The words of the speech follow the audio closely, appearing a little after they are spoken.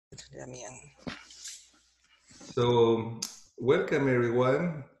Damian. So, welcome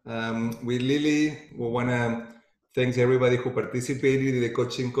everyone. We really want to thank everybody who participated in the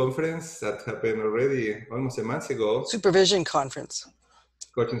coaching conference that happened already almost a month ago. Supervision conference.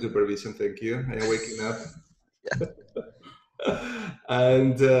 Coaching supervision, thank you. I am waking up. Yeah.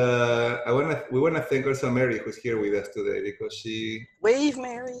 And we want to thank also Mary, who's here with us today, because she wave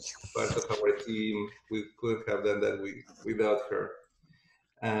Mary, part of our team. We couldn't have done that without her.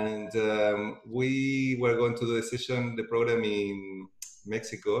 And we were going to do the program in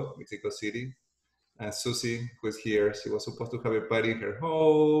Mexico City. And Susie, who's here, she was supposed to have a party in her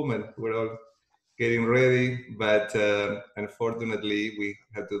home, and we're all getting ready. But unfortunately, we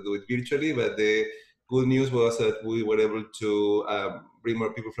had to do it virtually. But the good news was that we were able to bring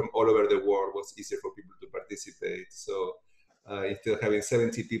more people from all over the world. It was easier for people to participate. So instead of having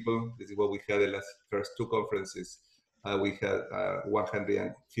 70 people, this is what we had the first two conferences. We had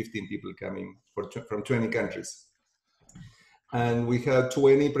 115 people coming from 20 countries. And we have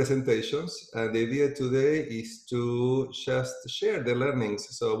 20 presentations. And the idea today is to just share the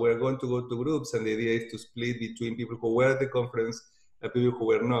learnings. So we're going to go to groups, and the idea is to split between people who were at the conference and people who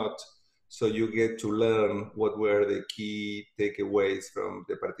were not. So you get to learn what were the key takeaways from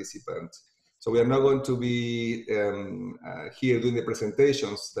the participants. So we are not going to be here doing the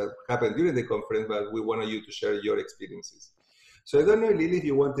presentations that happened during the conference, but we want you to share your experiences. So I don't know, Lily, if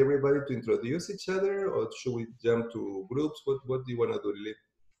you want everybody to introduce each other, or should we jump to groups? What do you want to do, Lily?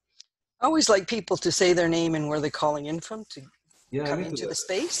 I always like people to say their name and where they're calling in from to come into the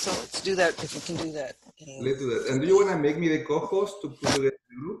space. So let's do that if we can do that. Let's do that. And do you want to make me the co-host to put together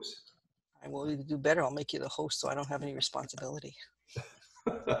the groups? I will do better. I'll make you the host so I don't have any responsibility.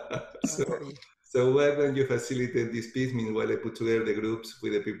 So why don't you facilitate this piece? Meanwhile, I put together the groups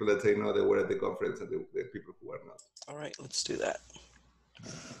with the people that I know that were at the conference and the people who are not. All right, let's do that.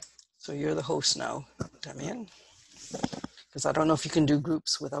 So you're the host now, Damian. Because I don't know if you can do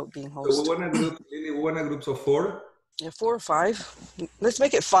groups without being host. So we want a groups of 4? Yeah, 4 or 5. Let's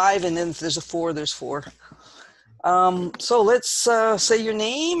make it 5, and then if there's a 4, there's 4. So let's say your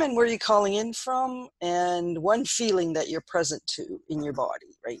name and where you're calling in from, and one feeling that you're present to in your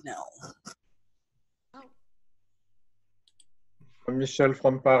body right now. I'm Michel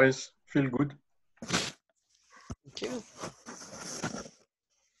from Paris. Feel good. Thank you.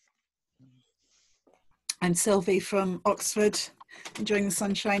 I'm Sylvie from Oxford, enjoying the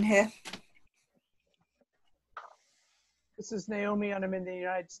sunshine here. This is Naomi, and I'm in the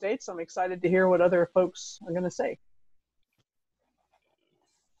United States. I'm excited to hear what other folks are going to say.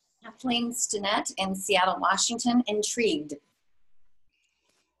 Kathleen Stinnett in Seattle, Washington, intrigued.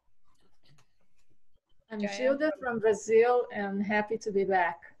 I'm Gilda from Brazil and happy to be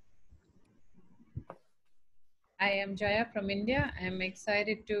back. I am Jaya from India. I'm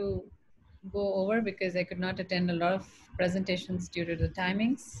excited to go over because I could not attend a lot of presentations due to the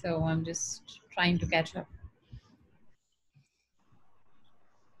timings. So I'm just trying to catch up.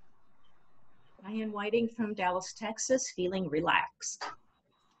 Diane Whiting from Dallas, Texas, feeling relaxed.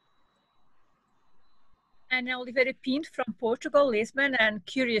 And Oliveira Pinto from Portugal, Lisbon, and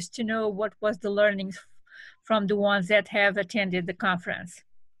curious to know what was the learnings from the ones that have attended the conference.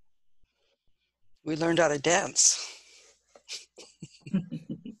 We learned how to dance. We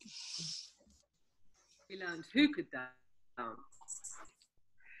learned who could dance.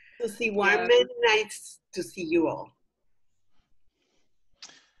 Lucy Wyman, nice to see you all.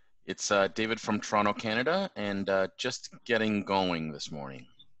 It's David from Toronto, Canada, and just getting going this morning.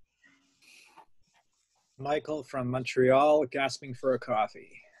 Michael from Montreal, gasping for a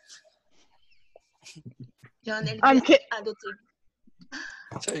coffee.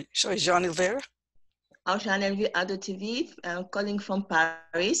 Sorry, Jean Elvira. I'm Jean-Elvire Adotevive, calling from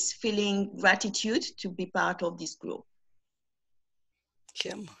Paris, feeling gratitude to be part of this group.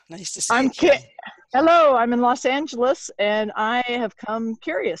 Kim, nice to see you. Kim. Hello, I'm in Los Angeles, and I have come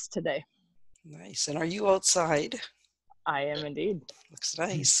curious today. Nice. And are you outside? I am indeed. Looks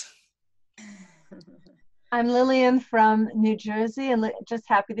nice. I'm Lillian from New Jersey, and just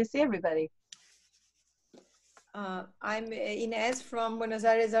happy to see everybody. I'm Inez from Buenos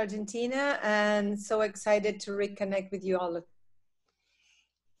Aires, Argentina, and so excited to reconnect with you all.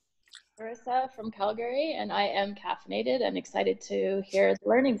 Marissa from Calgary, and I am caffeinated and excited to hear the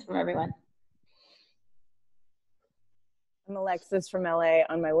learnings from everyone. I'm Alexis from LA,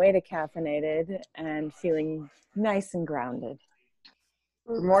 on my way to caffeinated and feeling nice and grounded.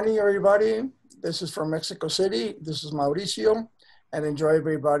 Good morning, everybody. This is from Mexico City. This is Mauricio, and enjoy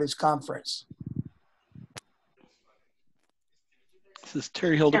everybody's conference. This is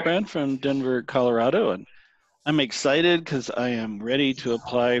Terry Hildebrand from Denver, Colorado, and I'm excited because I am ready to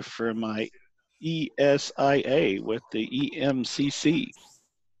apply for my ESIA with the EMCC.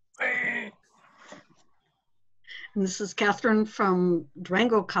 And this is Catherine from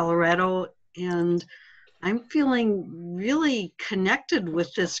Durango, Colorado, and I'm feeling really connected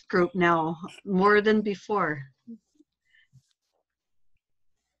with this group now, more than before.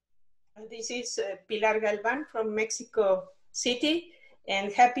 This is Pilar Galvan from Mexico City,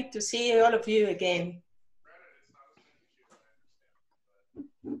 and happy to see all of you again.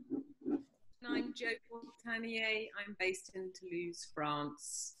 I'm Jo Fontanier. I'm based in Toulouse,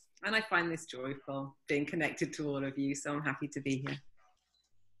 France, and I find this joyful, being connected to all of you, so I'm happy to be here.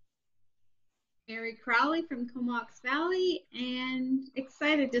 Mary Crowley from Comox Valley, and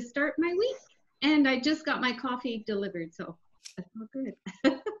excited to start my week. And I just got my coffee delivered, so that's all good.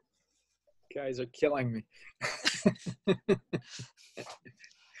 You guys are killing me.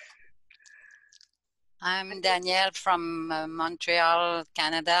 I'm Danielle from Montreal,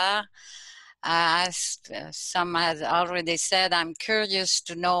 Canada. As some has already said, I'm curious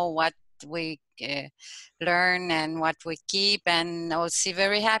to know what we learn and what we keep, and also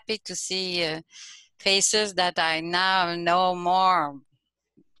very happy to see faces that I now know more,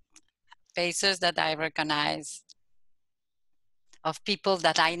 faces that I recognize, of people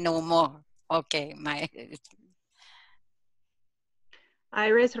that I know more. Okay,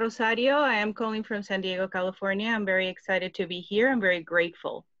 Iris Rosario, I am calling from San Diego, California. I'm very excited to be here. I'm very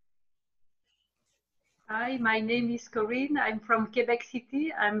grateful. Hi, my name is Corinne. I'm from Quebec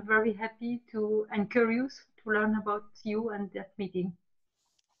City. I'm very happy to and curious to learn about you and that meeting.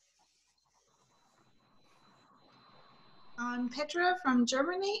 I'm Petra from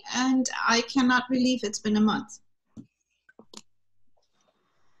Germany, and I cannot believe it's been a month.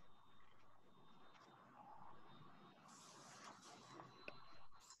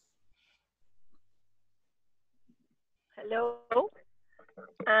 Hello,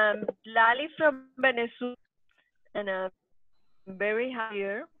 I'm Lali from Venezuela, and I'm very happy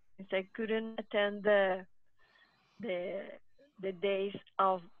here as I couldn't attend the days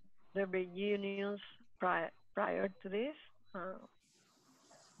of the reunions prior to this.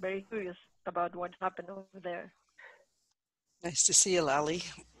 Very curious about what happened over there. Nice to see you, Lali.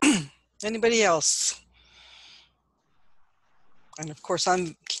 Anybody else? And of course,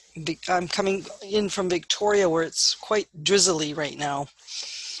 I'm coming in from Victoria, where it's quite drizzly right now.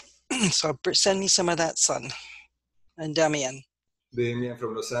 So send me some of that sun. And Damian. Damian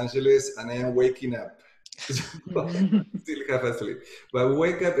from Los Angeles, and I am waking up. Still half asleep, but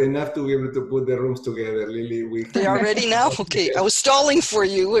wake up enough to be able to put the rooms together. Lily, they are ready now. Okay, I was stalling for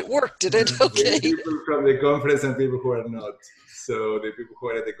you. It worked, did it? Okay. People from the conference and people who are not. So the people who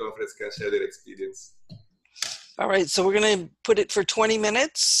are at the conference can share their experience. All right, so we're going to put it for 20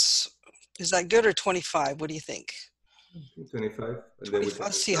 minutes. Is that good, or 25? What do you think? 25. And then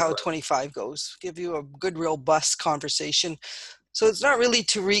I'll see how 25 goes. Give you a good, robust conversation. So it's not really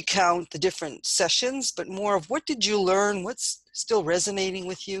to recount the different sessions, but more of what did you learn? What's still resonating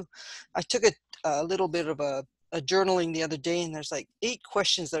with you? I took a little bit of a journaling the other day, and there's like 8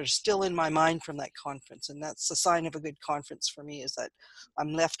 questions that are still in my mind from that conference. And that's a sign of a good conference for me, is that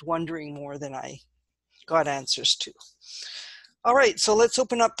I'm left wondering more than I got answers to. All right, so let's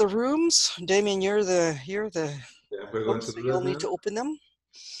open up the rooms. Damien, you're the yeah, we're going to so you'll need to open them.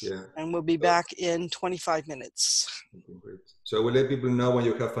 Yeah. And we'll be back in 25 minutes. Okay, great. So I will let people know when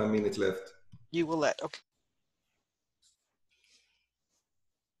you have 5 minutes left. You will let, okay.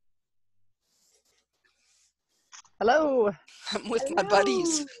 Hello. I'm with my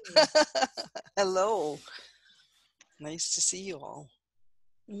buddies. Hello. Nice to see you all.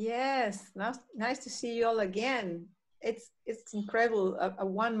 Yes, nice to see you all again. It's incredible. A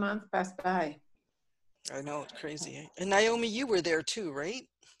 1 month passed by. I know, it's crazy. And Naomi, you were there too, right?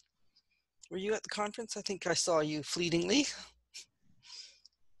 Were you at the conference? I think I saw you fleetingly.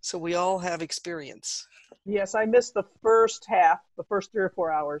 So we all have experience. Yes, I missed the first half, the first 3 or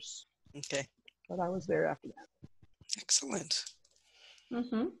 4 hours. Okay. But I was there after that. Excellent.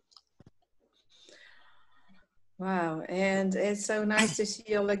 Mm-hmm. Wow, and it's so nice to see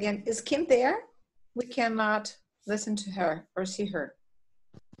you all again. Is Kim there? We cannot listen to her or see her.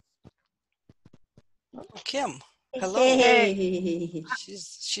 Oh, Kim, hello. Hey.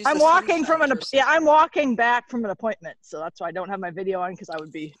 She's I'm walking from I'm walking back from an appointment, so that's why I don't have my video on, because I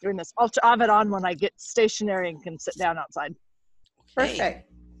would be doing this. I'll have it on when I get stationary and can sit down outside. Perfect. Hey.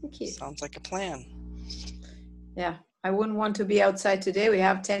 Thank you. Sounds like a plan. Yeah, I wouldn't want to be outside today. We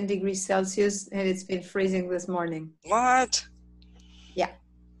have 10 degrees Celsius and it's been freezing this morning. What? Yeah.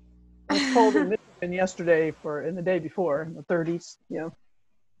 It was cold in Michigan yesterday and the day before in the 30s. Yeah.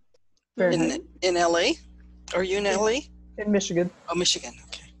 In LA? Are you in LA? In Michigan. Oh, Michigan.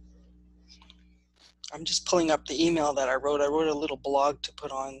 Okay. I'm just pulling up the email that I wrote. I wrote a little blog to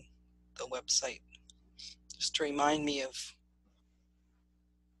put on the website just to remind me of.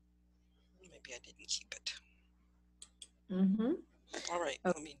 Maybe I didn't keep it. Mm-hmm. All right.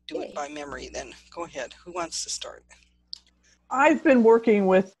 Let me do it by memory then. Go ahead. Who wants to start? I've been working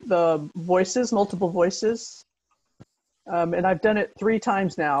with the voices, multiple voices, and I've done it 3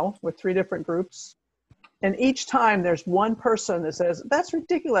 times now with 3 different groups. And each time there's one person that says, that's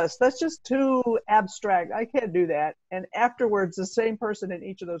ridiculous. That's just too abstract. I can't do that. And afterwards, the same person in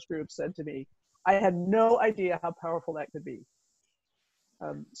each of those groups said to me, I had no idea how powerful that could be.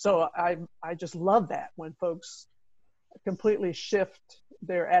 So I just love that when folks completely shift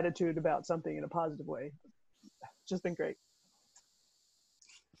their attitude about something in a positive way. It's just been great.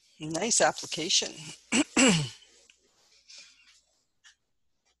 Nice application.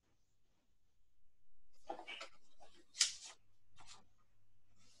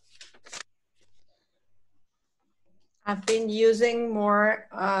 I've been using more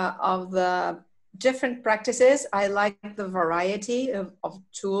of the different practices. I like the variety of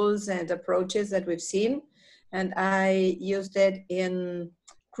tools and approaches that we've seen. And I used it in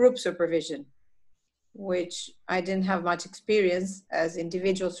group supervision, which I didn't have much experience as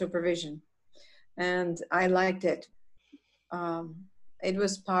individual supervision. And I liked it. It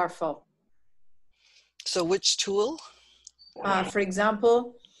was powerful. So which tool? For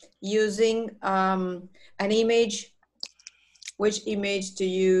example, using an image. Which image do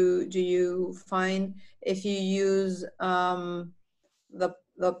you find if you use the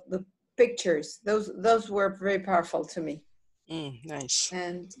pictures? Those were very powerful to me. Nice.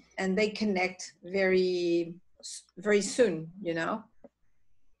 And they connect very soon, you know.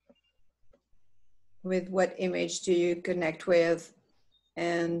 With what image do you connect with,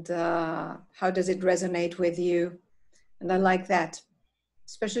 and how does it resonate with you? And I like that,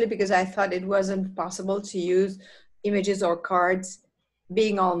 especially because I thought it wasn't possible to use images or cards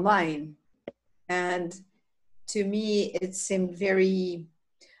being online. And to me, it seemed very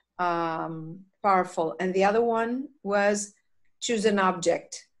powerful. And the other one was choose an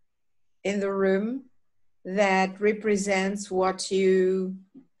object in the room that represents what you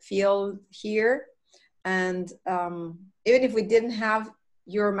feel here. And even if we didn't have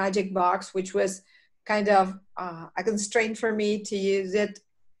your magic box, which was kind of a constraint for me to use it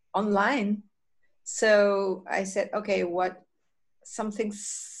online. So I said, okay, something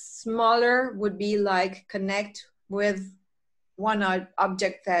smaller would be like connect with one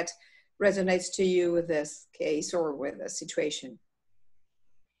object that resonates to you with this case or with a situation.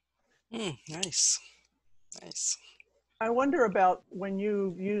 Nice. Nice. I wonder about when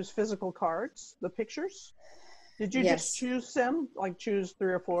you use physical cards, the pictures. Did you just choose them, like choose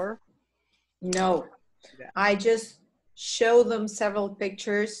 3 or 4? No, I just show them several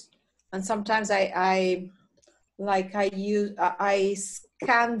pictures, and sometimes I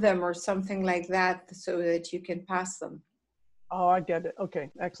scan them or something like that so that you can pass them. Oh, I get it. Okay,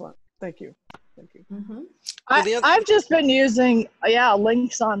 excellent. Thank you. Thank you. Mm-hmm. I've just been using,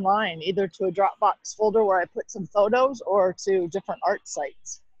 links online, either to a Dropbox folder where I put some photos or to different art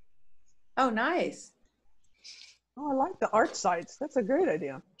sites. Oh, nice. Oh, I like the art sites. That's a great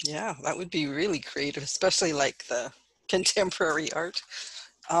idea. Yeah, that would be really creative, especially like the contemporary art.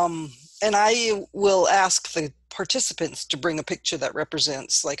 And I will ask the participants to bring a picture that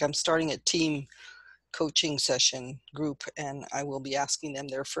represents, like I'm starting a team coaching session group, and I will be asking them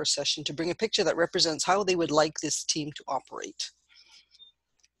their first session to bring a picture that represents how they would like this team to operate.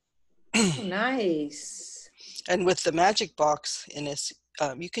 Nice. And with the magic box in this,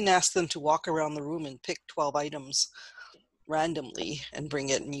 you can ask them to walk around the room and pick 12 items randomly and bring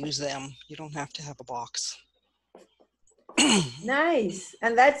it and use them. You don't have to have a box. Nice.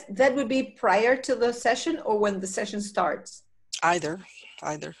 And that would be prior to the session or when the session starts? Either.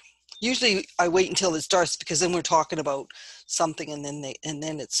 Usually I wait until it starts, because then we're talking about something, and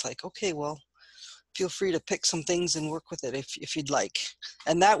then it's like, okay, well, feel free to pick some things and work with it if you'd like.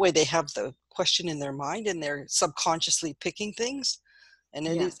 And that way they have the question in their mind and they're subconsciously picking things. And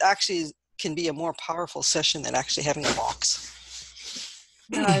it is actually can be a more powerful session than actually having a box.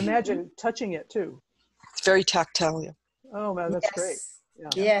 And I imagine touching it too. It's very tactile. Yeah. Oh man, that's great. Yeah.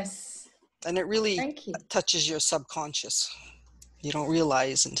 Yes. And it really touches your subconscious. You don't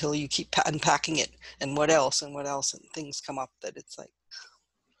realize until you keep unpacking it, and what else, and things come up that it's like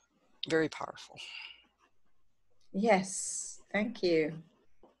very powerful. Yes, thank you.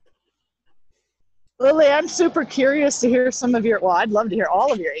 Lily, I'm super curious to hear some of I'd love to hear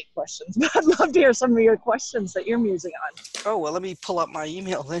all of your 8 questions, but I'd love to hear some of your questions that you're musing on. Oh, well, let me pull up my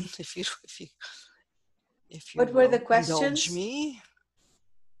email then. If you if you What were the will questions? indulge me.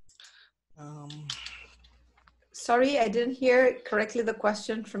 Sorry, I didn't hear correctly the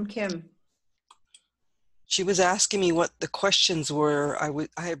question from Kim. She was asking me what the questions were.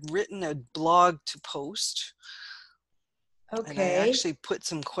 I have written a blog to post. Okay. And I actually put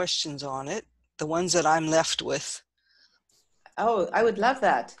some questions on it, the ones that I'm left with. Oh, I would love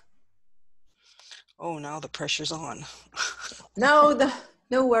that. Oh, now the pressure's on. No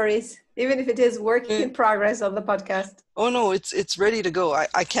worries. Even if it is work in progress on the podcast. Oh no, it's ready to go.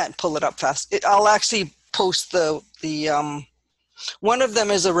 I can't pull it up fast. I'll actually post the one of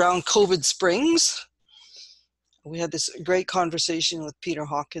them is around COVID Springs. We had this great conversation with Peter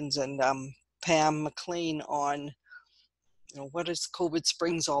Hawkins and Pam McLean on, what is COVID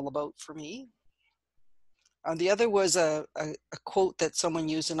Springs all about for me. The other was a quote that someone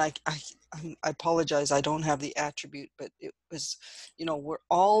used, and I apologize, I don't have the attribute, but it was, we're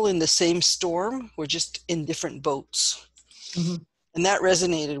all in the same storm, we're just in different boats. Mm-hmm. And that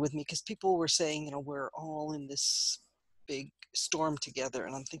resonated with me because people were saying, we're all in this big storm together.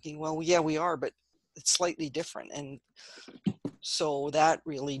 And I'm thinking, well, yeah, we are, but it's slightly different. And so that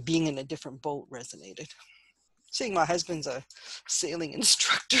really, being in a different boat, resonated. Seeing my husband's a sailing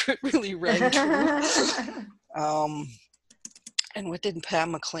instructor, it really rang true. And what did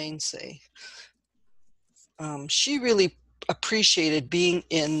Pam McLean say? She really appreciated being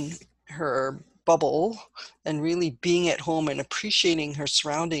in her bubble and really being at home and appreciating her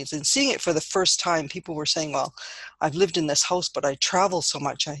surroundings and seeing it for the first time. People were saying, well, I've lived in this house, but I travel so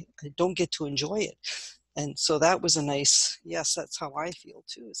much, I don't get to enjoy it. And so that was a nice, yes, that's how I feel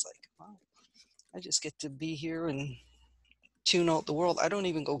too. It's like, wow, I just get to be here and tune out the world. I don't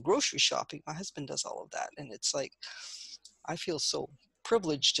even go grocery shopping. My husband does all of that. And it's like, I feel so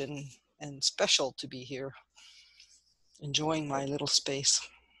privileged and special to be here, enjoying my little space.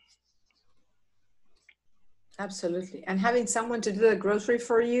 Absolutely. And having someone to do the grocery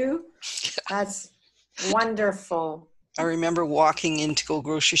for you, that's wonderful. I remember walking in to go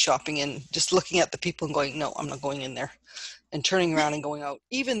grocery shopping and just looking at the people and going, no, I'm not going in there, and turning around and going out.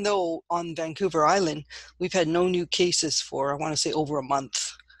 Even though on Vancouver Island, we've had no new cases for, I want to say, over a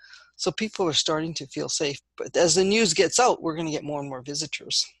month. So people are starting to feel safe. But as the news gets out, we're going to get more and more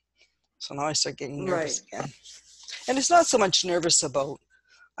visitors. So now I start getting nervous again. And it's not so much nervous about,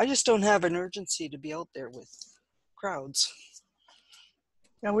 I just don't have an urgency to be out there with crowds.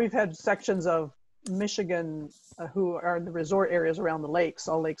 And we've had sections of Michigan who are in the resort areas around the lakes,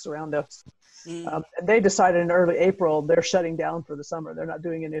 all lakes around us. And they decided in early April, they're shutting down for the summer. They're not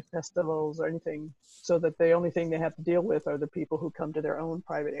doing any festivals or anything, so that the only thing they have to deal with are the people who come to their own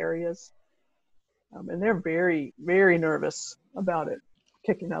private areas. And they're very, very nervous about it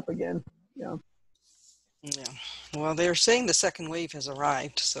kicking up again. Yeah. Well, they're saying the second wave has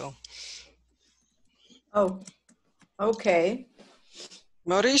arrived, so. Oh, okay.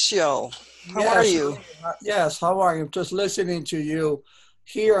 Mauricio, how are you? Yes, how are you? Just listening to you.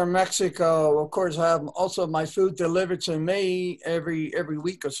 Here in Mexico, of course, I have also my food delivered to me every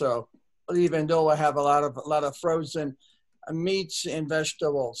week or so, even though I have a lot of frozen meats and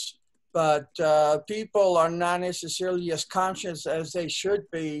vegetables. But people are not necessarily as conscious as they should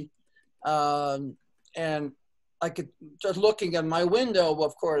be. And I could, just looking at my window,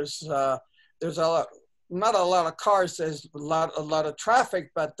 of course, there's not a lot of cars, there's a lot of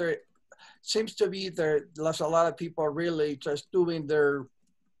traffic, but there seems to be there's a lot of people really just doing their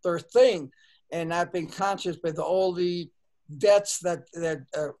thing and not being conscious with all the deaths that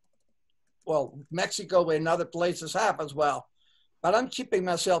well, Mexico and other places have as well. But I'm keeping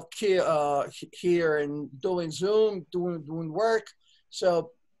myself here and doing Zoom, doing work.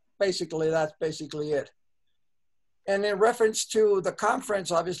 So basically, that's basically it. And in reference to the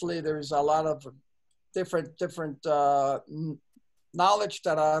conference, obviously, there's a lot of different knowledge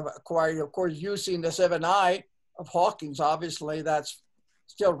that I've acquired. Of course, using the 7I of Hawkins, obviously, that's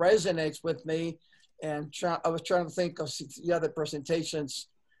still resonates with me. And I was trying to think of the other presentations,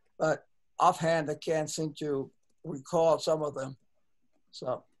 but offhand, I can't seem to recall some of them.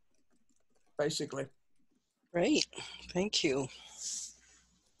 So basically. Great, thank you.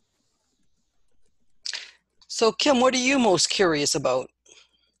 So Kim, what are you most curious about?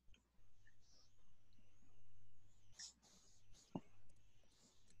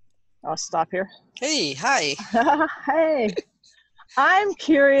 I'll stop here. Hey, hi. Hey, I'm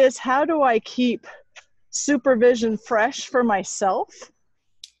curious, how do I keep supervision fresh for myself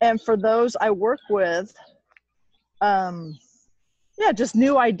and for those I work with? Yeah, just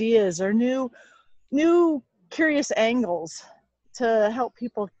new ideas or new curious angles to help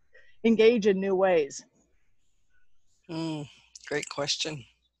people engage in new ways. Great question.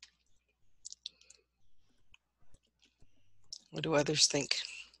 What do others think?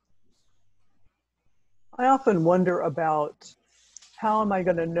 I often wonder about how am I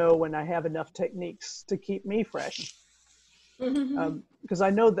going to know when I have enough techniques to keep me fresh? Because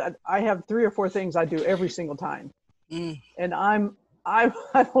I know that I have 3 or 4 things I do every single time. And I've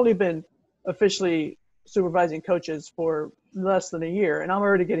only been officially supervising coaches for less than a year, and I'm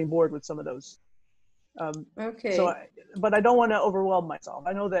already getting bored with some of those. Okay. But I don't want to overwhelm myself.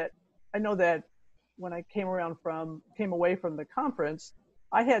 I know that when I came away from the conference,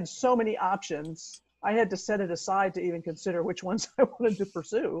 I had so many options. I had to set it aside to even consider which ones I wanted to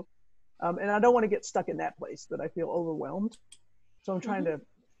pursue. And I don't want to get stuck in that place that I feel overwhelmed. So I'm trying to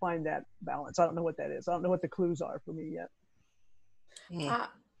find that balance. I don't know what that is. I don't know what the clues are for me yet.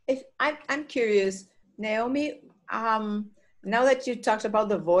 If I'm curious, Naomi, now that you talked about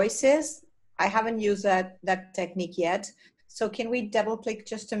the voices, I haven't used that technique yet. So can we double click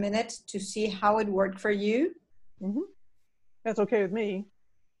just a minute to see how it worked for you? That's okay with me.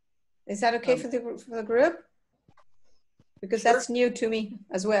 Is that okay for the group? Because that's new to me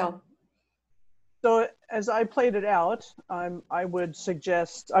as well. So as I played it out, I would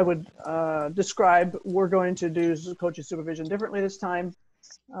describe we're going to do coaching supervision differently this time,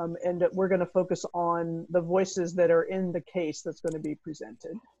 and that we're going to focus on the voices that are in the case that's going to be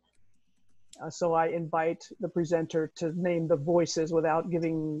presented. So I invite the presenter to name the voices without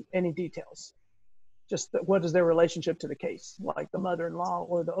giving any details. Just what is their relationship to the case, like the mother-in-law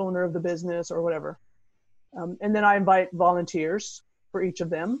or the owner of the business or whatever. And then I invite volunteers for each of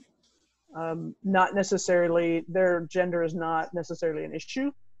them. Not necessarily, their gender is not necessarily an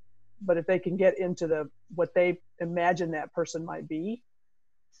issue, but if they can get into what they imagine that person might be,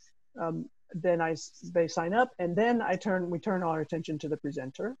 then they sign up, and then we turn our attention to the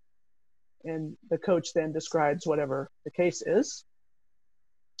presenter, and the coach then describes whatever the case is.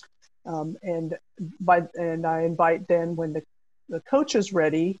 And I invite then, when the coach is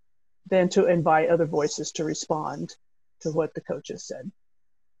ready, then to invite other voices to respond to what the coach has said.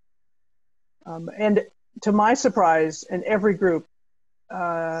 And to my surprise, in every group,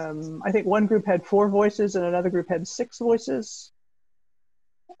 I think one group had 4 voices and another group had 6 voices.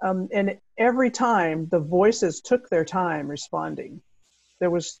 And every time the voices took their time responding.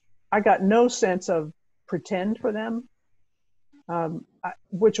 I got no sense of pretend for them,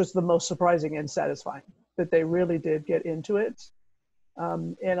 which was the most surprising and satisfying, that they really did get into it.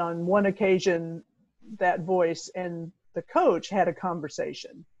 And on one occasion, that voice and the coach had a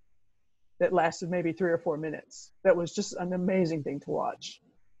conversation that lasted maybe 3 or 4 minutes. That was just an amazing thing to watch.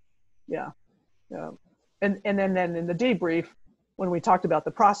 Yeah. And then in the debrief, when we talked about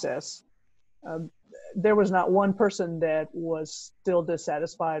the process, there was not one person that was still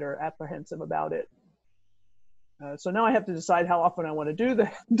dissatisfied or apprehensive about it. So now I have to decide how often I want to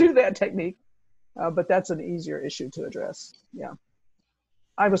do that technique, but that's an easier issue to address. Yeah.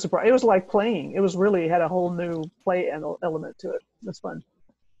 I was surprised. It was like playing. It was really had a whole new play element to it. It was fun.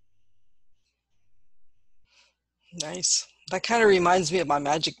 Nice. That kind of reminds me of my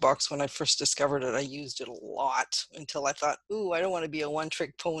magic box. When I first discovered it, I used it a lot until I thought, ooh, I don't want to be a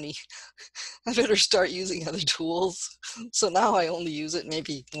one-trick pony. I better start using other tools. So now I only use it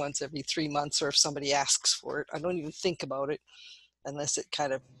maybe once every 3 months, or if somebody asks for it. I don't even think about it unless it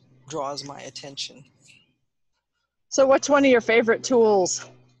kind of draws my attention. So what's one of your favorite tools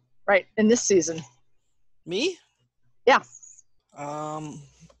right in this season? Me? Yeah.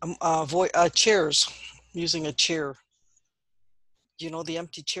 Chairs. Using a chair. You know the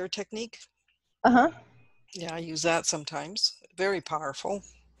empty chair technique? Yeah, I use that sometimes. Very powerful.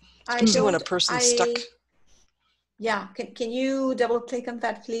 Especially when a person's stuck. Yeah, can you double click on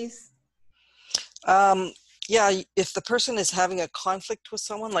that, please? Yeah, if the person is having a conflict with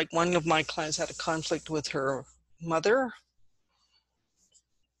someone, like one of my clients had a conflict with her mother,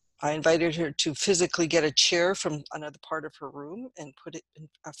 I invited her to physically get a chair from another part of her room and put it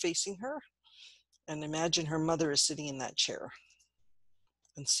facing her. And imagine her mother is sitting in that chair.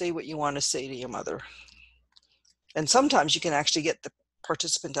 And say what you want to say to your mother. And sometimes you can actually get the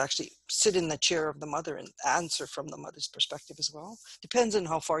participant to actually sit in the chair of the mother and answer from the mother's perspective as well. Depends on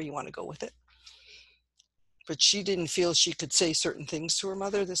how far you want to go with it. But she didn't feel she could say certain things to her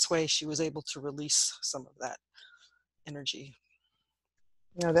mother. This way she was able to release some of that energy.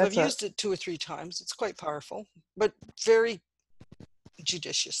 Yeah, so I've used it 2 or 3 times. It's quite powerful, but very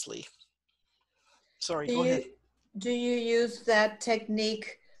judiciously. Sorry, go ahead. Do you use that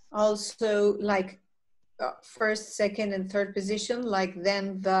technique also, like first, second, and third position, like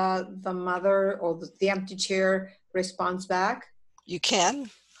then the mother or the empty chair responds back? You can,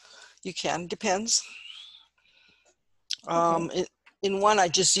 depends. Okay. In one, I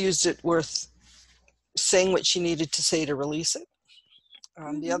just used it with saying what she needed to say to release it.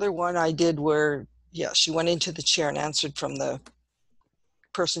 The other one I did where, yeah, she went into the chair and answered from the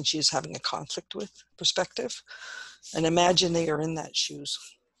person she is having a conflict with perspective. And imagine they are in that shoes.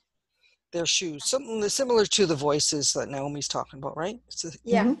 Their shoes. Something similar to the voices that Naomi's talking about, right? So,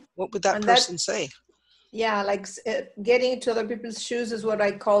 Yeah. what would that And person say? Yeah, like getting into other people's shoes is what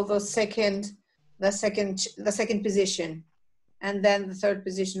I call the second position. And then the third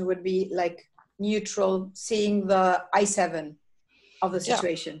position would be like neutral, seeing the I7 of the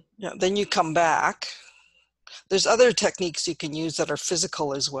situation. Yeah, then you come back. There's other techniques you can use that are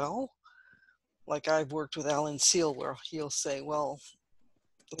physical as well. Like I've worked with Alan Seal where he'll say, well,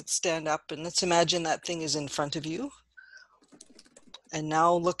 let's stand up and let's imagine that thing is in front of you. And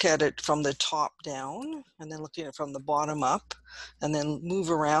now look at it from the top down and then looking at it from the bottom up and then move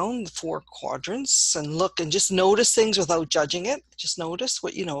around the 4 quadrants and look and just notice things without judging it. Just notice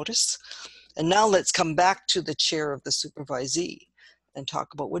what you notice. And now let's come back to the chair of the supervisee and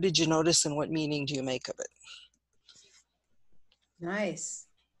talk about what did you notice and what meaning do you make of it. Nice.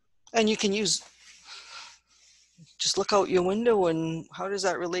 And you can use, just look out your window and how does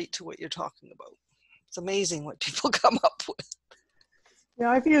that relate to what you're talking about? It's amazing what people come up with. Yeah,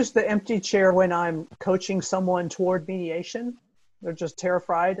 I've used the empty chair when I'm coaching someone toward mediation. They're just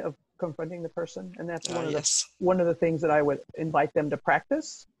terrified of confronting the person. And that's one of the things that I would invite them to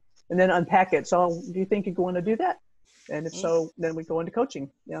practice and then unpack it. So do you think you're going to do that? And if so, then we go into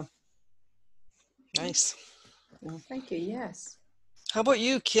coaching. Yeah. Nice. Thank you. Yes. How about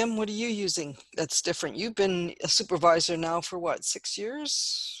you, Kim? What are you using that's different? You've been a supervisor now for what, 6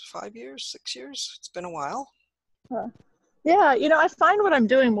 years, 5 years, 6 years? It's been a while. Yeah, you know, I find what I'm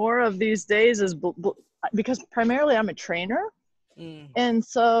doing more of these days is because primarily I'm a trainer. And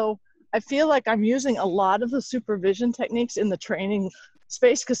so I feel like I'm using a lot of the supervision techniques in the training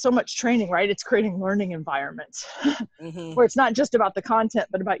space because so much training, right? It's creating learning environments where it's not just about the content,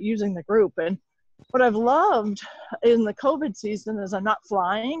 but about using the group. And what I've loved in the COVID season is I'm not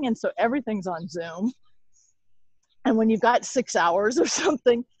flying. And so everything's on Zoom. And when you've got 6 hours or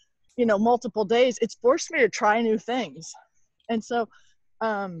something, you know, multiple days, it's forced me to try new things. And so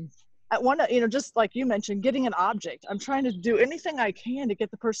I want to, you know, just like you mentioned, getting an object. I'm trying to do anything I can to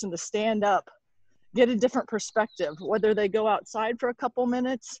get the person to stand up, get a different perspective, whether they go outside for a couple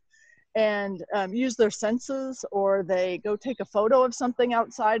minutes and use their senses, or they go take a photo of something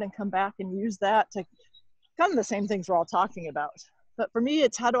outside and come back and use that to kind of the same things we're all talking about. But for me,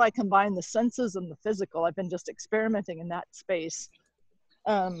 it's how do I combine the senses and the physical? I've been just experimenting in that space.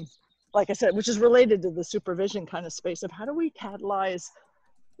 Like I said, which is related to the supervision kind of space of how do we catalyze,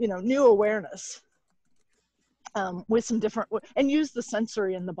 you know, new awareness with some different, and use the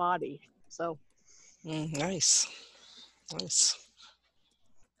sensory in the body. So. Nice. Nice.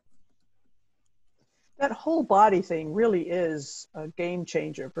 That whole body thing really is a game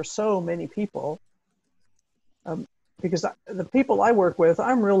changer for so many people. Because the people I work with,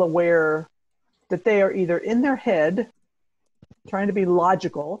 I'm real aware that they are either in their head, trying to be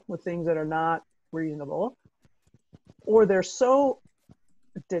logical with things that are not reasonable, or they're so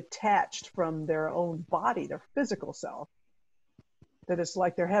detached from their own body, their physical self, that it's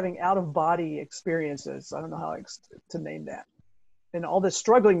like they're having out-of-body experiences. I don't know how to name that. And all this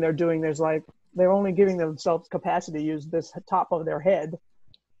struggling they're doing, there's like, they're only giving themselves capacity to use this top of their head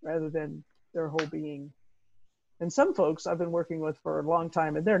rather than their whole being. And some folks I've been working with for a long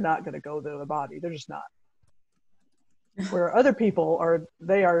time, and they're not going to go to the body. They're just not. Where other people are,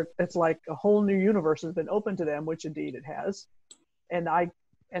 it's like a whole new universe has been opened to them, which indeed it has. And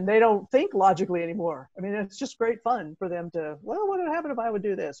they don't think logically anymore. I mean, it's just great fun for them to, well, what would happen if I would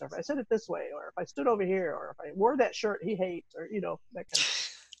do this? Or if I said it this way, or if I stood over here, or if I wore that shirt he hates, or, you know, that kind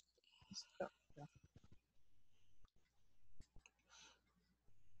of stuff. Yeah.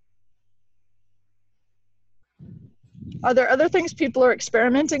 Are there other things people are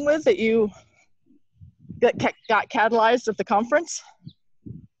experimenting with that you got catalyzed at the conference?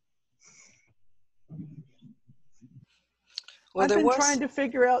 Well, I've been trying to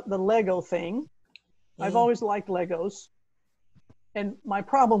figure out the Lego thing. I've always liked Legos. And my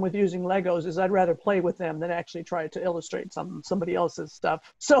problem with using Legos is I'd rather play with them than actually try to illustrate somebody else's stuff.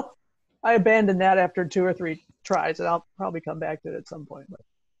 So I abandoned that after 2 or 3 tries, and I'll probably come back to it at some point. But.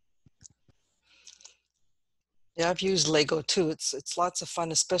 Yeah, I've used Lego too. It's lots of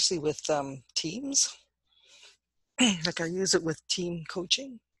fun, especially with teams. Like I use it with team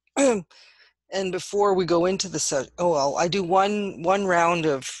coaching. And before we go into the set, I do one round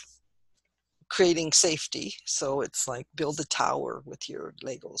of creating safety. So it's like build a tower with your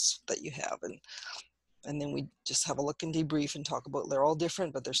Legos that you have, and then we just have a look and debrief and talk about, they're all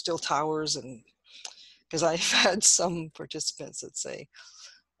different, but they're still towers, and Because I've had some participants that say,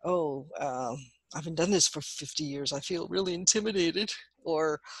 oh, I haven't done this for 50 years. I feel really intimidated.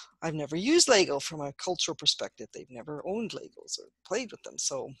 Or I've never used Lego from a cultural perspective. They've never owned Legos or played with them.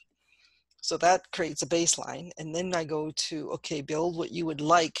 So that creates a baseline. And then I go to, okay, build what you would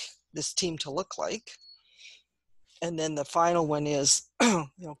like this team to look like. And then the final one is,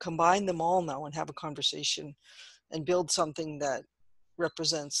 combine them all now and have a conversation and build something that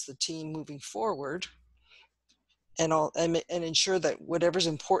represents the team moving forward. And ensure that whatever's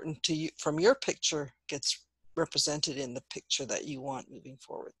important to you from your picture gets represented in the picture that you want moving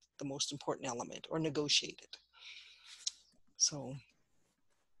forward, the most important element, or negotiated. So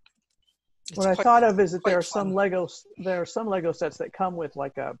what I thought of is that there are some Lego sets that come with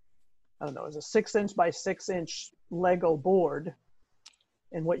like a, I don't know, it's a 6-inch by 6-inch Lego board,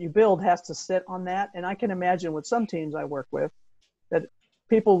 and what you build has to sit on that. And I can imagine with some teams I work with that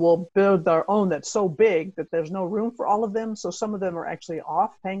people will build their own that's so big that there's no room for all of them. So some of them are actually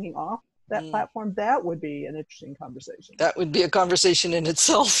hanging off that platform. That would be an interesting conversation. That would be a conversation in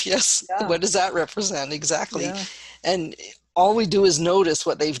itself. Yes. Yeah. What does that represent? Exactly. Yeah. And all we do is notice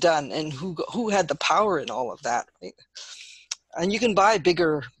what they've done and who had the power in all of that. Right? And you can buy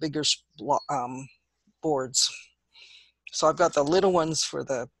bigger boards. So I've got the little ones for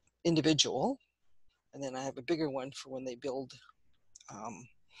the individual, and then I have a bigger one for when they build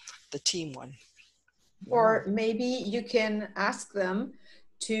the team one. Or maybe you can ask them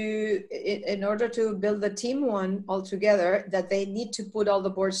to, in order to build the team one all together, that they need to put all the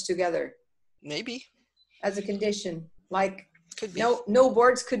boards together. Maybe. As a condition, like could be. No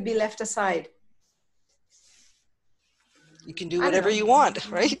boards could be left aside. You can do whatever you want,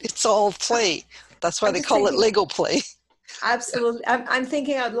 right? It's all play. That's why they call it Lego play. Absolutely. I'm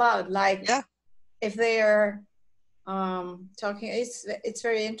thinking out loud, like if they are talking, it's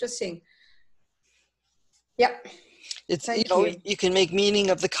very interesting. Yeah. It's, you can make meaning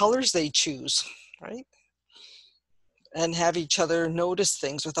of the colors they choose, right? And have each other notice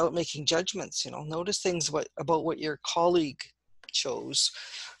things without making judgments, notice things about what your colleague chose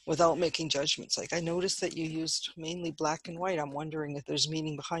without making judgments. Like, I noticed that you used mainly black and white. I'm wondering if there's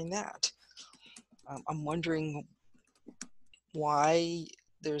meaning behind that. I'm wondering why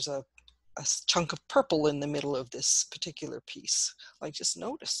there's a chunk of purple in the middle of this particular piece. Like, just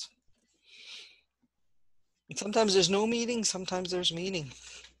notice. And sometimes there's no meaning, sometimes there's meaning.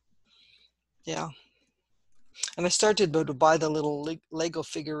 Yeah. And I started to buy the little Lego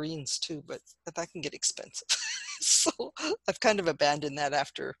figurines too, but that can get expensive. So I've kind of abandoned that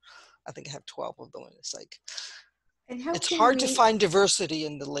after, I think I have 12 of them. And it's like, it's hard to find diversity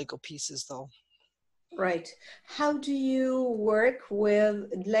in the Lego pieces though. Right. How do you work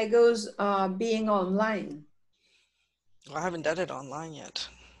with Legos being online? Well, I haven't done it online yet.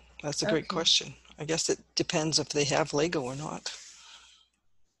 That's a great question. I guess it depends if they have Lego or not.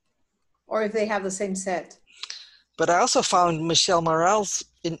 Or if they have the same set. But I also found Michel Morel's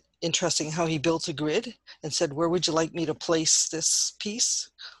interesting how he built a grid and said, where would you like me to place this piece?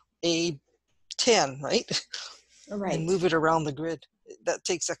 A10, right? Right. And move it around the grid. That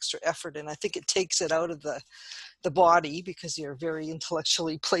takes extra effort, and I think it takes it out of the body because you're very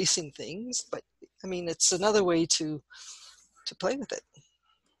intellectually placing things. But I mean, it's another way to play with it.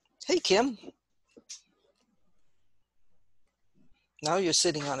 Hey, Kim. Now you're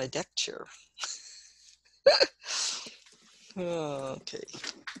sitting on a deck chair. Okay.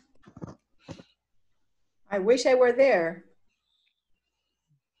 I wish I were there.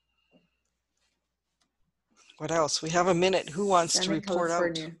 What else? We have a minute. Who wants to report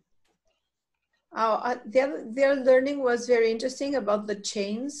out? Oh, their learning was very interesting about the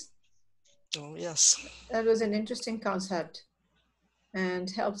chains. Oh, yes. That was an interesting concept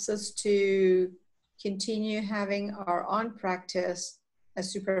and helps us to continue having our own practice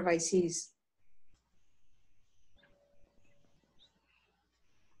as supervisees.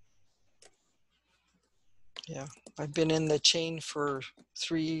 Yeah, I've been in the chain for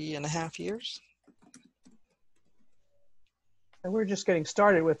 3.5 years. And we're just getting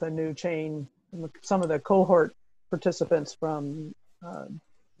started with a new chain. Some of the cohort participants from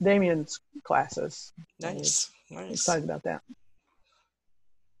Damien's classes. Nice, nice. Excited about that.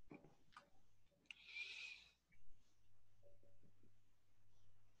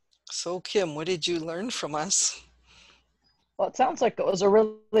 So Kim, what did you learn from us? Well, it sounds like it was a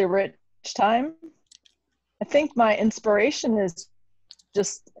really rich time. I think my inspiration is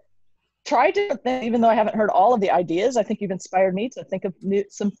just try different things, even though I haven't heard all of the ideas. I think you've inspired me to think of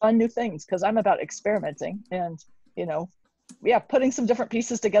some fun new things because I'm about experimenting and, putting some different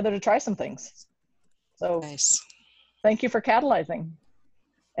pieces together to try some things. So nice. Thank you for catalyzing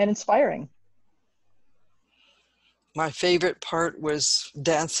and inspiring. My favorite part was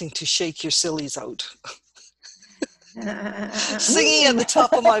dancing to Shake Your Sillies Out. Singing at the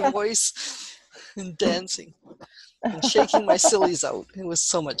top of my voice and dancing and shaking my sillies out. It was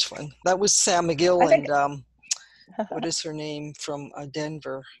so much fun. That was Sam McGill and what is her name from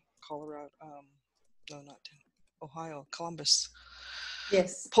Denver, Colorado? No, not Denver. Ohio, Columbus.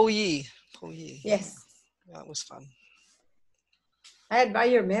 Yes. Po Yi. Yes. That was fun. I admire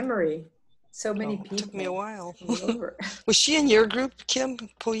your memory. So many people. It took me a while. all over. Was she in your group, Kim,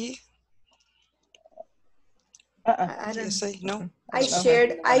 Po Yi? I don't say no. I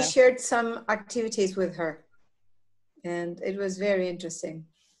shared some activities with her, and it was very interesting.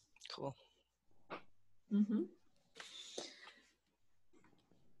 Cool. Mm-hmm.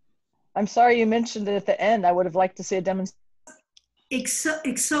 I'm sorry you mentioned it at the end. I would have liked to see a demonstration.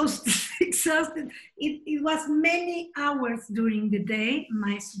 Exhausted. It was many hours during the day.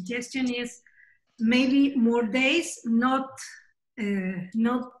 My suggestion is maybe more days, not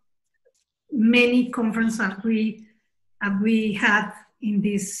many conferences we had in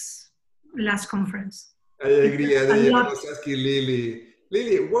this last conference. I agree. I was asking Lily,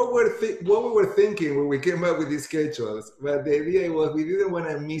 what we were thinking when we came up with these schedules. But the idea was we didn't want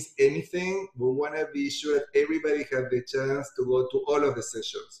to miss anything. We want to be sure that everybody had the chance to go to all of the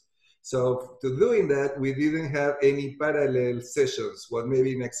sessions. So to doing that, we didn't have any parallel sessions. What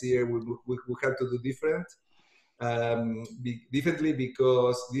maybe next year we have to do differently,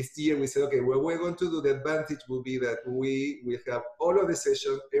 because this year we said, okay, what we're going to do, the advantage will be that we will have all of the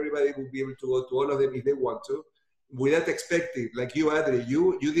sessions, everybody will be able to go to all of them if they want to, without expecting, like you, Adri,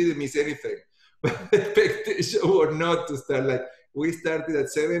 you didn't miss anything. But expectation or not to start, like we started at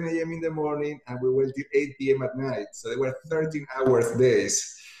 7 a.m. in the morning and we went till 8 p.m. at night. So there were 13 hours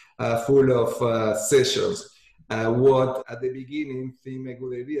days full of sessions. What at the beginning seemed a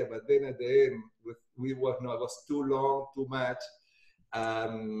good idea, but then at the end, it was too long, too much.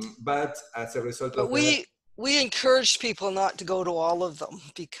 But as a result of that, we encouraged people not to go to all of them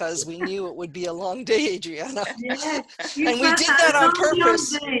because we knew it would be a long day, Adriana. Yes, and we did that on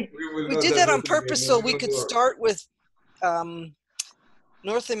purpose. We did that on purpose so we could start with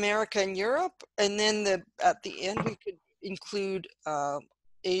North America and Europe, and then at the end we could include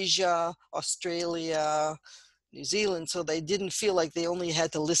Asia, Australia, New Zealand, so they didn't feel like they only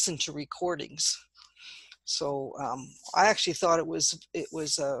had to listen to recordings. So I actually thought it was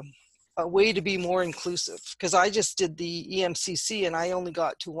a way to be more inclusive, because I just did the EMCC and I only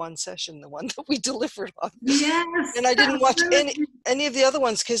got to one session, the one that we delivered on. Yes. And I didn't watch any of the other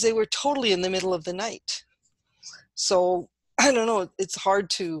ones because they were totally in the middle of the night. So I don't know, it's hard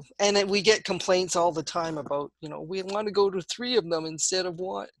to, and we get complaints all the time about, we want to go to 3 of them instead of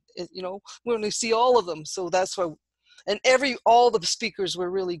 1. We want to see all of them. So that's why, and all the speakers were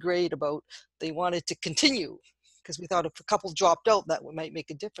really great about, they wanted to continue, because we thought if a couple dropped out, that might make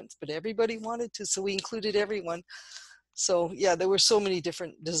a difference, but everybody wanted to, so we included everyone. So yeah, there were so many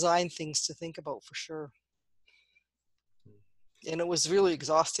different design things to think about for sure. And it was really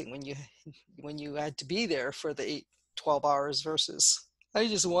exhausting when you had to be there for the 12 hours versus, I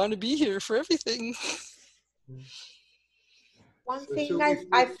just want to be here for everything. One thing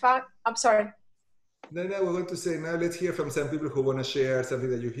I found, I'm sorry. No, we're going to say now, let's hear from some people who want to share something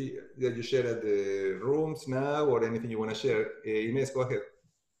that you shared at the rooms now, or anything you want to share. Ines, go ahead.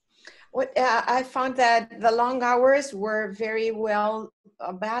 I found that the long hours were very well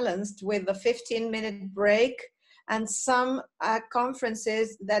balanced with the 15-minute break, and some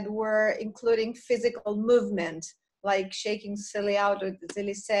conferences that were including physical movement, like shaking silly out, as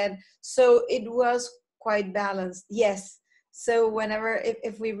Zilly said. So it was quite balanced, yes. So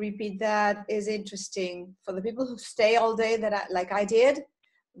if we repeat that, is interesting for the people who stay all day, like I did,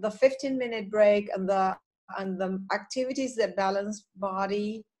 the 15-minute break and the activities that balance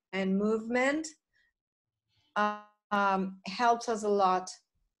body and movement helps us a lot.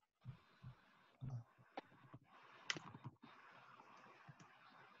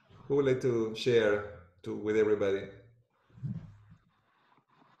 Who would like to share with everybody?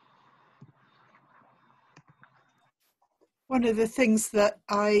 One of the things that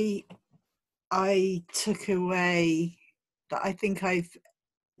I took away that I think I've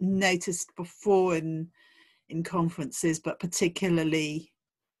noticed before in conferences, but particularly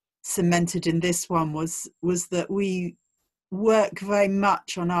cemented in this one, was that we work very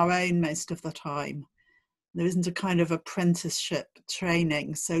much on our own most of the time. There isn't a kind of apprenticeship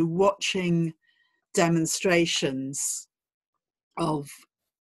training. So watching demonstrations of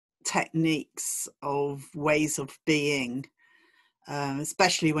techniques, of ways of being,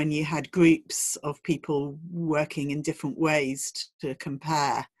 especially when you had groups of people working in different ways to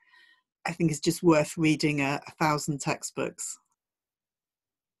compare, I think is just worth reading 1,000 textbooks.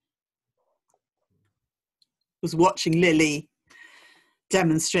 I was watching Lily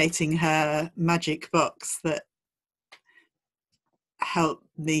demonstrating her magic box that helped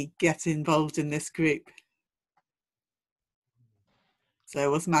me get involved in this group. So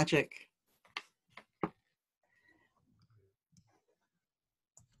it was magic.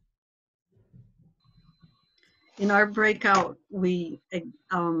 In our breakout,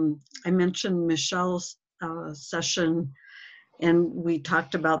 I mentioned Michelle's session, and we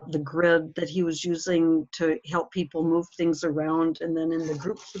talked about the grid that he was using to help people move things around. And then in the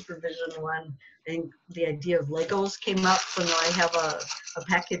group supervision one, I think the idea of Legos came up, so now I have a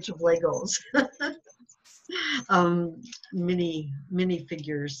package of Legos. Mini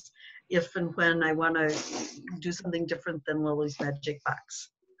figures, if and when I want to do something different than Lily's magic box.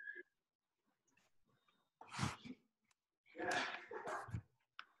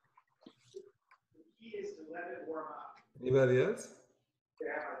 Anybody else?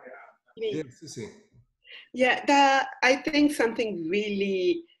 Yes, Susie. Yeah, I think something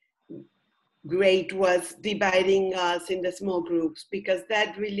really great was dividing us in the small groups, because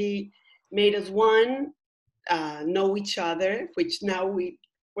that really made us, one, know each other, which now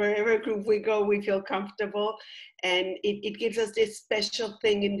wherever group we go, we feel comfortable. And it gives us this special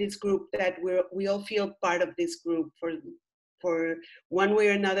thing in this group that we all feel part of this group for one way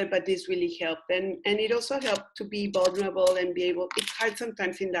or another, but this really helped. And it also helped to be vulnerable and be able, it's hard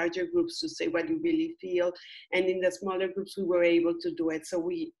sometimes in larger groups to say what you really feel. And in the smaller groups, we were able to do it. So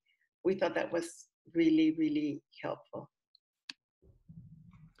we thought that was really, really helpful.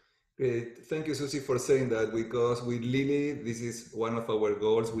 Great. Thank you, Susie, for saying that, because with Lily, this is one of our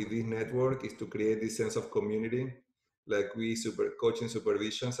goals with this network, is to create this sense of community. Like coaching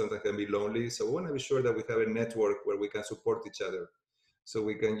supervision sometimes can be lonely. So we want to be sure that we have a network where we can support each other. So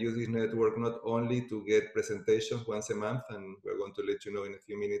we can use this network not only to get presentations once a month, and we're going to let you know in a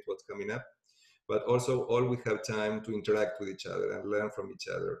few minutes what's coming up, but also all we have time to interact with each other and learn from each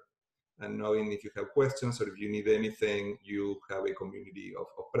other. And knowing if you have questions or if you need anything, you have a community of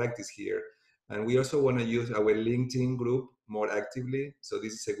practice here. And we also want to use our LinkedIn group more actively. So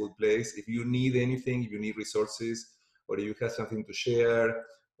this is a good place. If you need anything, if you need resources, or if you have something to share,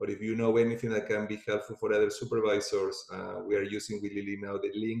 or if you know anything that can be helpful for other supervisors, we are using with Lily now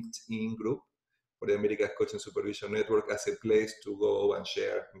the LinkedIn group for the America's Coaching Supervision Network as a place to go and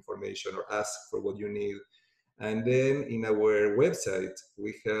share information or ask for what you need. And then in our website,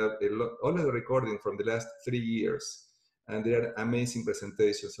 we have all of the recording from the last 3 years. And they are amazing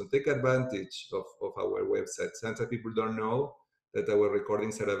presentations. So take advantage of our website. Sometimes people don't know that our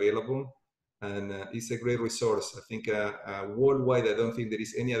recordings are available. And it's a great resource. I think worldwide, I don't think there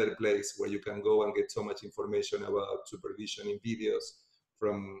is any other place where you can go and get so much information about supervision in videos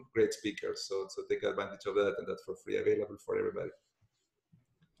from great speakers. So take advantage of that, and that's for free, available for everybody.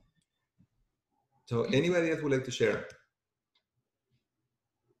 So anybody else would like to share?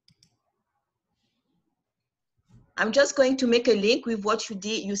 I'm just going to make a link with what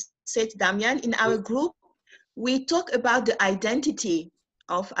you said, Damian. In our group, we talk about the identity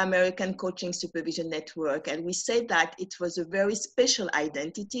of American Coaching Supervision Network. And we said that it was a very special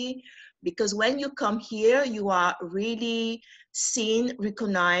identity, because when you come here, you are really seen,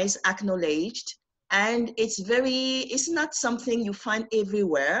 recognized, acknowledged. And it's not something you find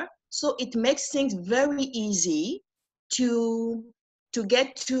everywhere. So it makes things very easy to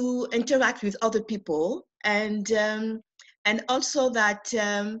get to interact with other people, and also that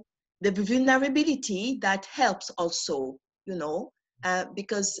the vulnerability that helps also,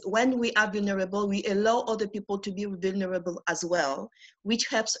 because when we are vulnerable, we allow other people to be vulnerable as well, which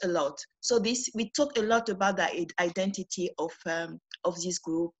helps a lot. So we talk a lot about the identity of this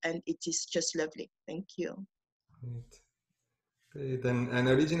group, and it is just lovely. Thank you. Great. And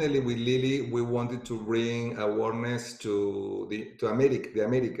originally with Lily, we wanted to bring awareness to the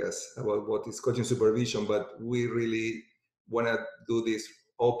Americas about what is coaching supervision, but we really want to do this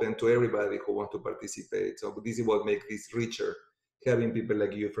open to everybody who wants to participate. So this is what makes this richer, having people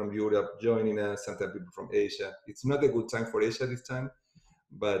like you from Europe joining us, sometimes people from Asia. It's not a good time for Asia this time,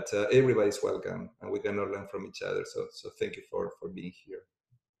 but everybody's welcome, and we can all learn from each other. So thank you for being here.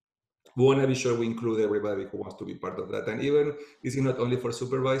 We want to be sure we include everybody who wants to be part of that. And even this is not only for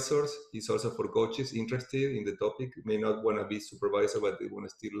supervisors, it's also for coaches interested in the topic, may not want to be supervisor, but they want to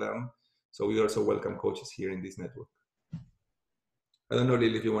still learn. So we also welcome coaches here in this network. I don't know,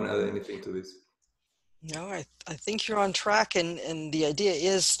 Lily, if you want to add anything to this. No, I think you're on track, and the idea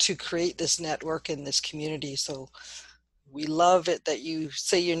is to create this network and this community. So we love it that you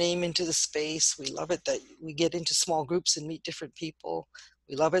say your name into the space. We love it that we get into small groups and meet different people.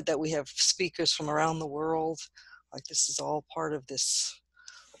 We love it that we have speakers from around the world. Like, this is all part of this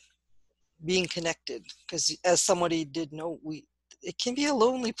being connected, because as somebody did know, it can be a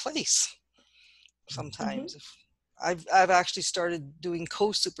lonely place sometimes. I've actually started doing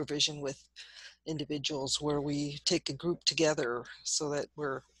co-supervision with individuals where we take a group together so that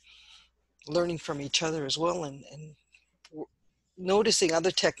we're learning from each other as well, and noticing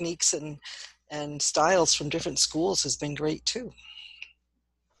other techniques and styles from different schools has been great too.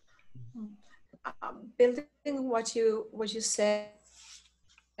 Building what you said,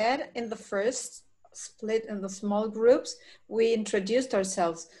 in the first split in the small groups, we introduced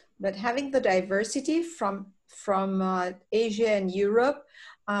ourselves, but having the diversity from Asia and Europe,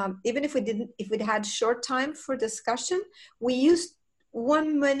 even if we had short time for discussion, we used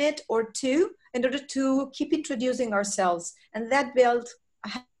 1 minute or 2 in order to keep introducing ourselves, and that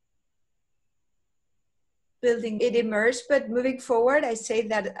building it emerged. But moving forward, I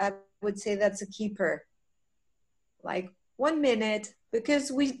would say that's a keeper, like 1 minute,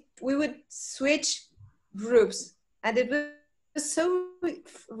 because we would switch groups, and it was so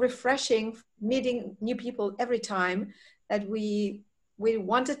refreshing meeting new people every time that we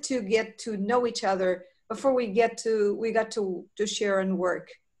wanted to get to know each other before we got to share and work.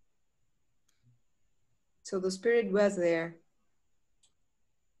 So the spirit was there.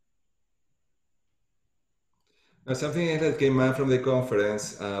 Now, something that came out from the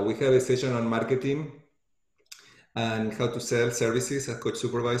conference, we have a session on marketing and how to sell services as coach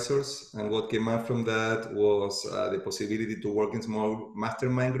supervisors. And what came out from that was the possibility to work in small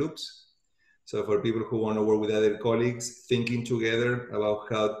mastermind groups. So for people who want to work with other colleagues, thinking together about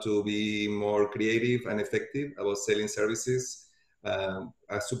how to be more creative and effective about selling services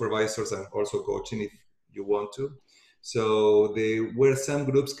as supervisors, and also coaching if you want to. So there were some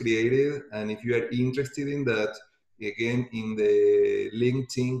groups created, and if you are interested in that, again, in the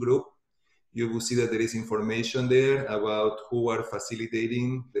LinkedIn group, you will see that there is information there about who are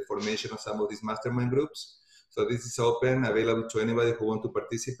facilitating the formation of some of these mastermind groups. So this is open, available to anybody who wants to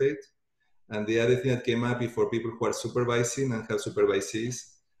participate. And the other thing that came up is for people who are supervising and have supervisees.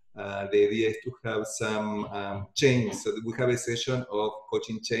 The idea is to have some chains. So we have a session of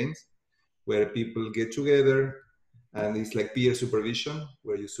coaching chains where people get together, and it's like peer supervision,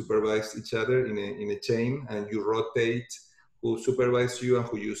 where you supervise each other in a chain, and you rotate who supervise you and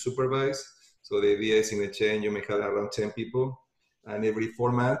who you supervise. So the idea is in a chain, you may have around 10 people, and every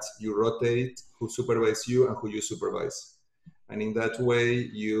 4 months you rotate who supervise you and who you supervise. And in that way,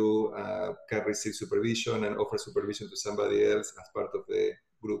 you can receive supervision and offer supervision to somebody else as part of the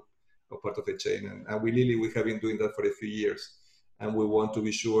group or part of the chain. And we have been doing that for a few years. And we want to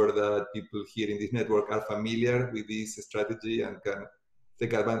be sure that people here in this network are familiar with this strategy and can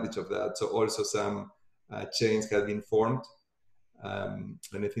take advantage of that. So also some chains have been formed.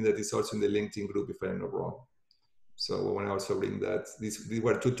 And I think that is also in the LinkedIn group, if I'm not wrong. So we want to also bring that. These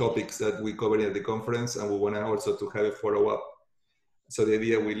were 2 topics that we covered at the conference, and we want to also to have a follow-up. So the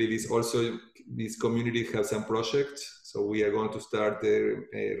idea with Lily is also this community has some projects. So we are going to start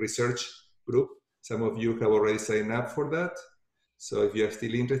a research group. Some of you have already signed up for that. So if you are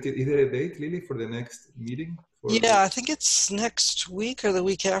still interested, is there a date, Lily, for the next meeting? Yeah, I think it's next week or the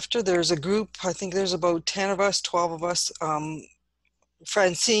week after. There's a group, I think there's about 10 of us, 12 of us.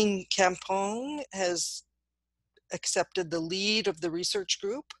 Francine Campon has accepted the lead of the research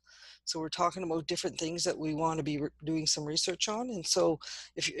group. So we're talking about different things that we want to be doing some research on. And so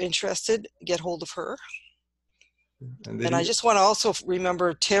if you're interested, get hold of her. And I just want to also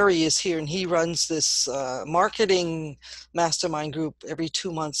remember Terry is here, and he runs this marketing mastermind group every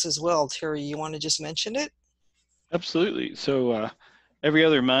 2 months as well. Terry, you want to just mention it? Absolutely. So every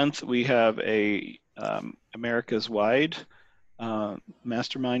other month we have a America's wide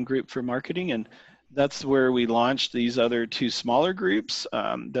mastermind group for marketing, and that's where we launched these other 2 smaller groups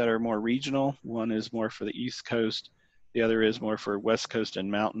that are more regional. One is more for the East Coast, the other is more for West Coast and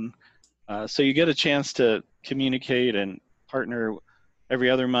Mountain. So you get a chance to communicate and partner every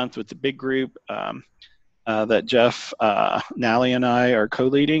other month with the big group that Jeff Nally and I are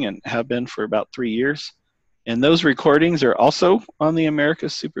co-leading and have been for about 3 years. And those recordings are also on the America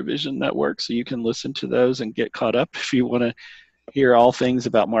Supervision Network, so you can listen to those and get caught up if you want to hear all things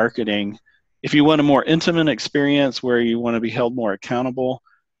about marketing. If you want a more intimate experience where you want to be held more accountable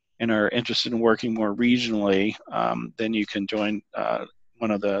and are interested in working more regionally, then you can join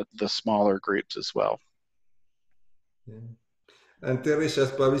one of the smaller groups as well. Yeah. And Terry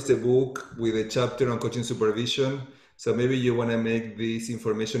just published a book with a chapter on coaching supervision. So maybe you want to make this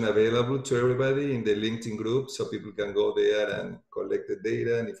information available to everybody in the LinkedIn group so people can go there and collect the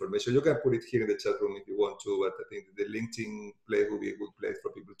data and information. You can put it here in the chat room if you want to, but I think the LinkedIn place will be a good place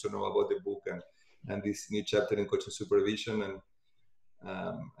for people to know about the book and this new chapter in coaching supervision. And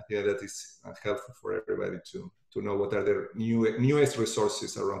I think that is helpful for everybody to know what are the newest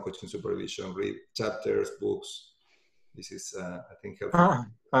resources around coaching supervision, read chapters, books. This is, I think, helpful.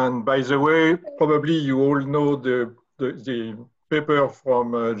 And by the way, probably you all know the paper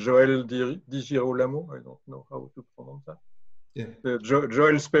from Joël Di Girolamo. I don't know how to pronounce that. Yeah.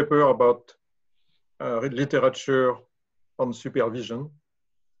 Joel's paper about literature on supervision.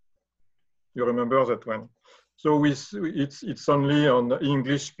 You remember that one? So it's only on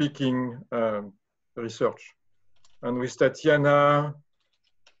English-speaking research. And with Tatiana,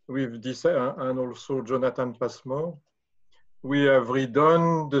 with this, and also Jonathan Passmore, we have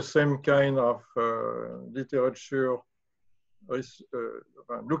redone the same kind of literature,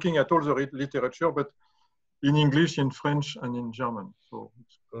 looking at all the literature, but in English, in French, and in German. So,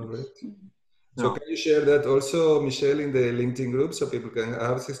 So can you share that also, Michelle, in the LinkedIn group so people can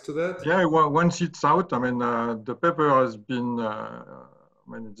have access to that? Yeah, once it's out, I mean, the paper has been, I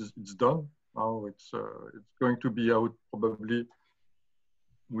mean, it's done. Now it's going to be out probably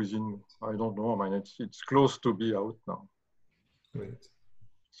within, I don't know, I mean, it's close to be out now. Great.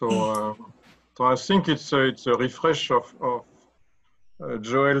 So, so I think it's a refresh of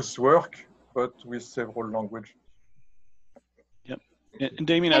Joel's work, but with several languages. Yep. And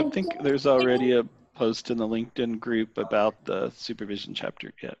Damien, I think there's already a post in the LinkedIn group about the supervision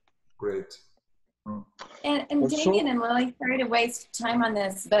chapter yet. Great. And Damien and Lily, sorry to waste time on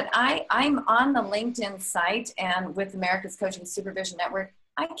this, but I'm on the LinkedIn site and with America's Coaching Supervision Network,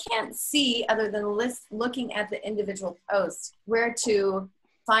 I can't see, other than looking at the individual posts, where to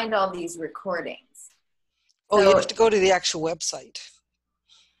find all these recordings. Oh, so, you have to go to the actual website.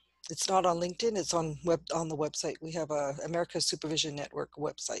 It's not on LinkedIn, it's on the website. We have a America's Supervision Network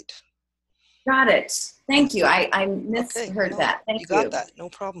website. Got it. Thank you. I misheard that. Thank you. You got that. No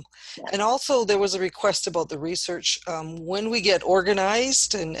problem. Yeah. And also there was a request about the research. When we get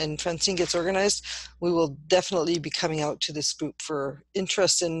organized and Francine gets organized, we will definitely be coming out to this group for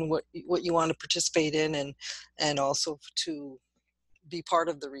interest in what you want to participate in and also to be part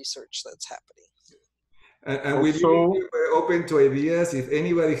of the research that's happening. And we're open to ideas. If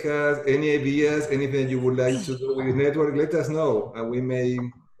anybody has any ideas, anything you would like to do with the network, let us know and we may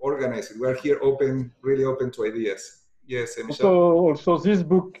organize it. We're here really open to ideas. Yes, Michelle. Also this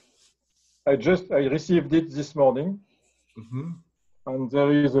book, I received it this morning. And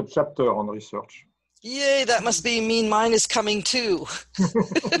there is a chapter on research. Yay, that must mean mine is coming too.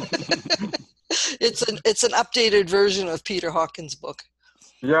 It's an updated version of Peter Hawkins' book.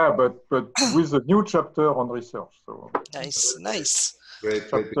 Yeah, but with a new chapter on research. So nice. Great.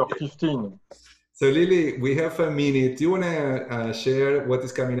 Chapter 15. So Lily, we have a minute. Do you want to share what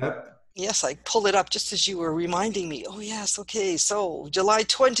is coming up? Yes, I pulled it up just as you were reminding me. Oh yes, okay. So July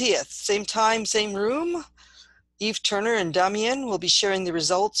 20th, same time, same room. Eve Turner and Damien will be sharing the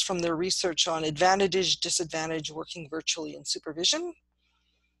results from their research on advantage, disadvantage working virtually in supervision.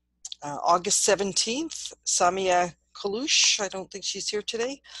 August 17th, Samia Kalush, I don't think she's here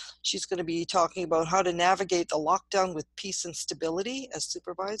today. She's going to be talking about how to navigate the lockdown with peace and stability as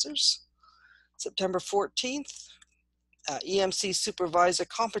supervisors. September 14th, EMC supervisor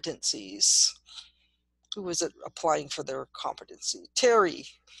competencies. Who is it applying for their competency? Terry,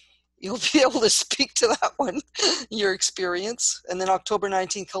 you'll be able to speak to that one, your experience. And then October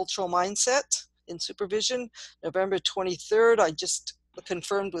 19th, cultural mindset in supervision. November 23rd, I just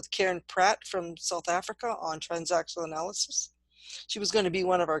confirmed with Karen Pratt from South Africa on transactional analysis. She was going to be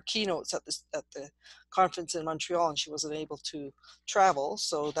one of our keynotes at the conference in Montreal, and she wasn't able to travel,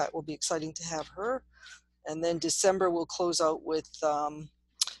 so that will be exciting to have her. And then December we'll close out with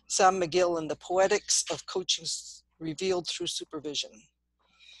Sam McGill and the poetics of coaching revealed through supervision.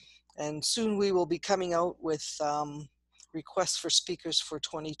 And soon we will be coming out with requests for speakers for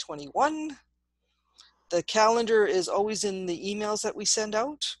 2021. The calendar is always in the emails that we send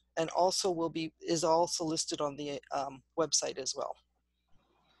out, and also is also listed on the website as well.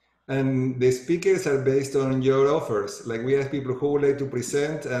 And the speakers are based on your offers. Like we ask people who would like to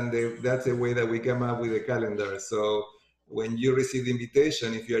present, and that's the way that we come up with the calendar. So when you receive the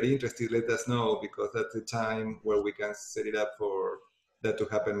invitation, if you are interested, let us know, because that's the time where we can set it up for that to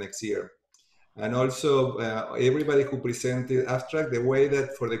happen next year. And also everybody who presented abstract, the way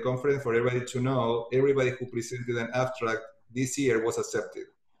that for the conference, for everybody to know, everybody who presented an abstract this year was accepted.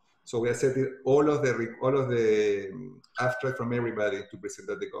 So we accepted all of the abstract from everybody to present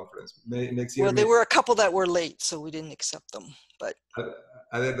at the conference. Next year. Well, there were a couple that were late, so we didn't accept them. But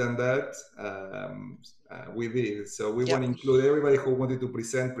other than that, we did. So we want to include everybody who wanted to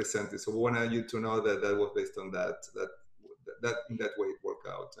presented. So we wanted you to know that that was based on that in that way it worked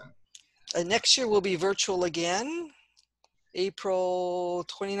out. And next year will be virtual again, April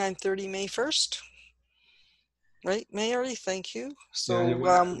 29, 30, May 1st. Right, Mary? Thank you. So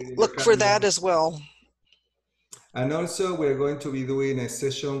look for that as well. And also we're going to be doing a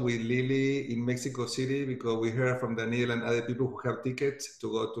session with Lily in Mexico City because we heard from Daniel and other people who have tickets to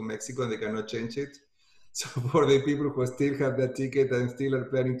go to Mexico and they cannot change it. So for the people who still have that ticket and still are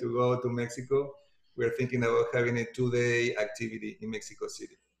planning to go to Mexico, we're thinking about having a 2-day activity in Mexico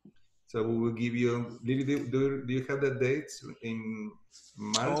City. So we will give you, Lily, do you have that date in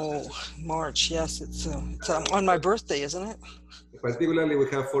March? Oh, March, yes. It's on my birthday, isn't it? Particularly, we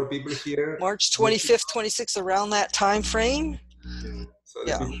have 4 people here. March 25th, 26th, around that time frame. Yeah. So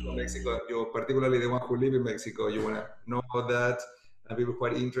the people from Mexico, particularly the one who live in Mexico, you want to know about that. And people who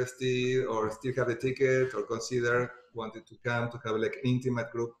are interested or still have the ticket or wanted to come to have like an intimate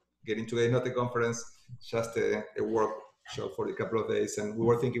group, getting together, not a conference, just a workshop for a couple of days. And we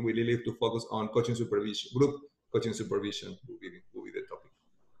were thinking we really need to focus on coaching supervision, group coaching supervision will be the topic.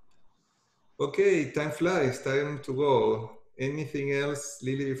 Okay, time flies, time to go. Anything else,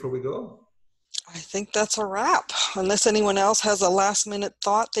 Lily, before we go? I think that's a wrap, unless anyone else has a last minute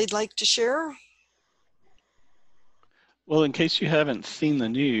thought they'd like to share. Well, in case you haven't seen the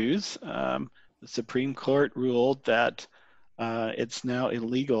news, the Supreme Court ruled that it's now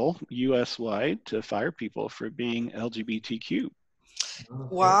illegal US-wide to fire people for being LGBTQ.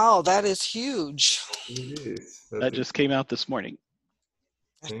 Wow, that is huge. It is. That just came out this morning.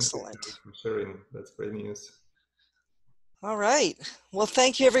 Excellent. Thank you for sharing. That's great news. All right. Well,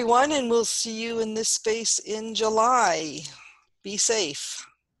 thank you, everyone, and we'll see you in this space in July. Be safe.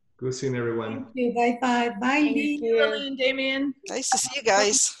 Good seeing everyone. Thank you. Bye-bye. Bye, Lee. Lily and Damien. Nice to see you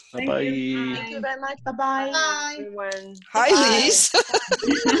guys. Bye-bye. Thank you very much. Bye-bye. Bye. Everyone. Hi, Lise.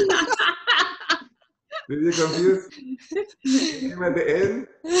 Did you confuse him at the end?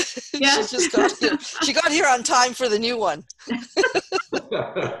 Yeah. She just got here. She got here on time for the new one.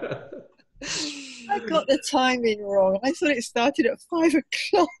 I got the timing wrong. I thought it started at 5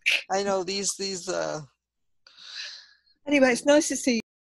 o'clock. I know these Anyway, it's nice to see you.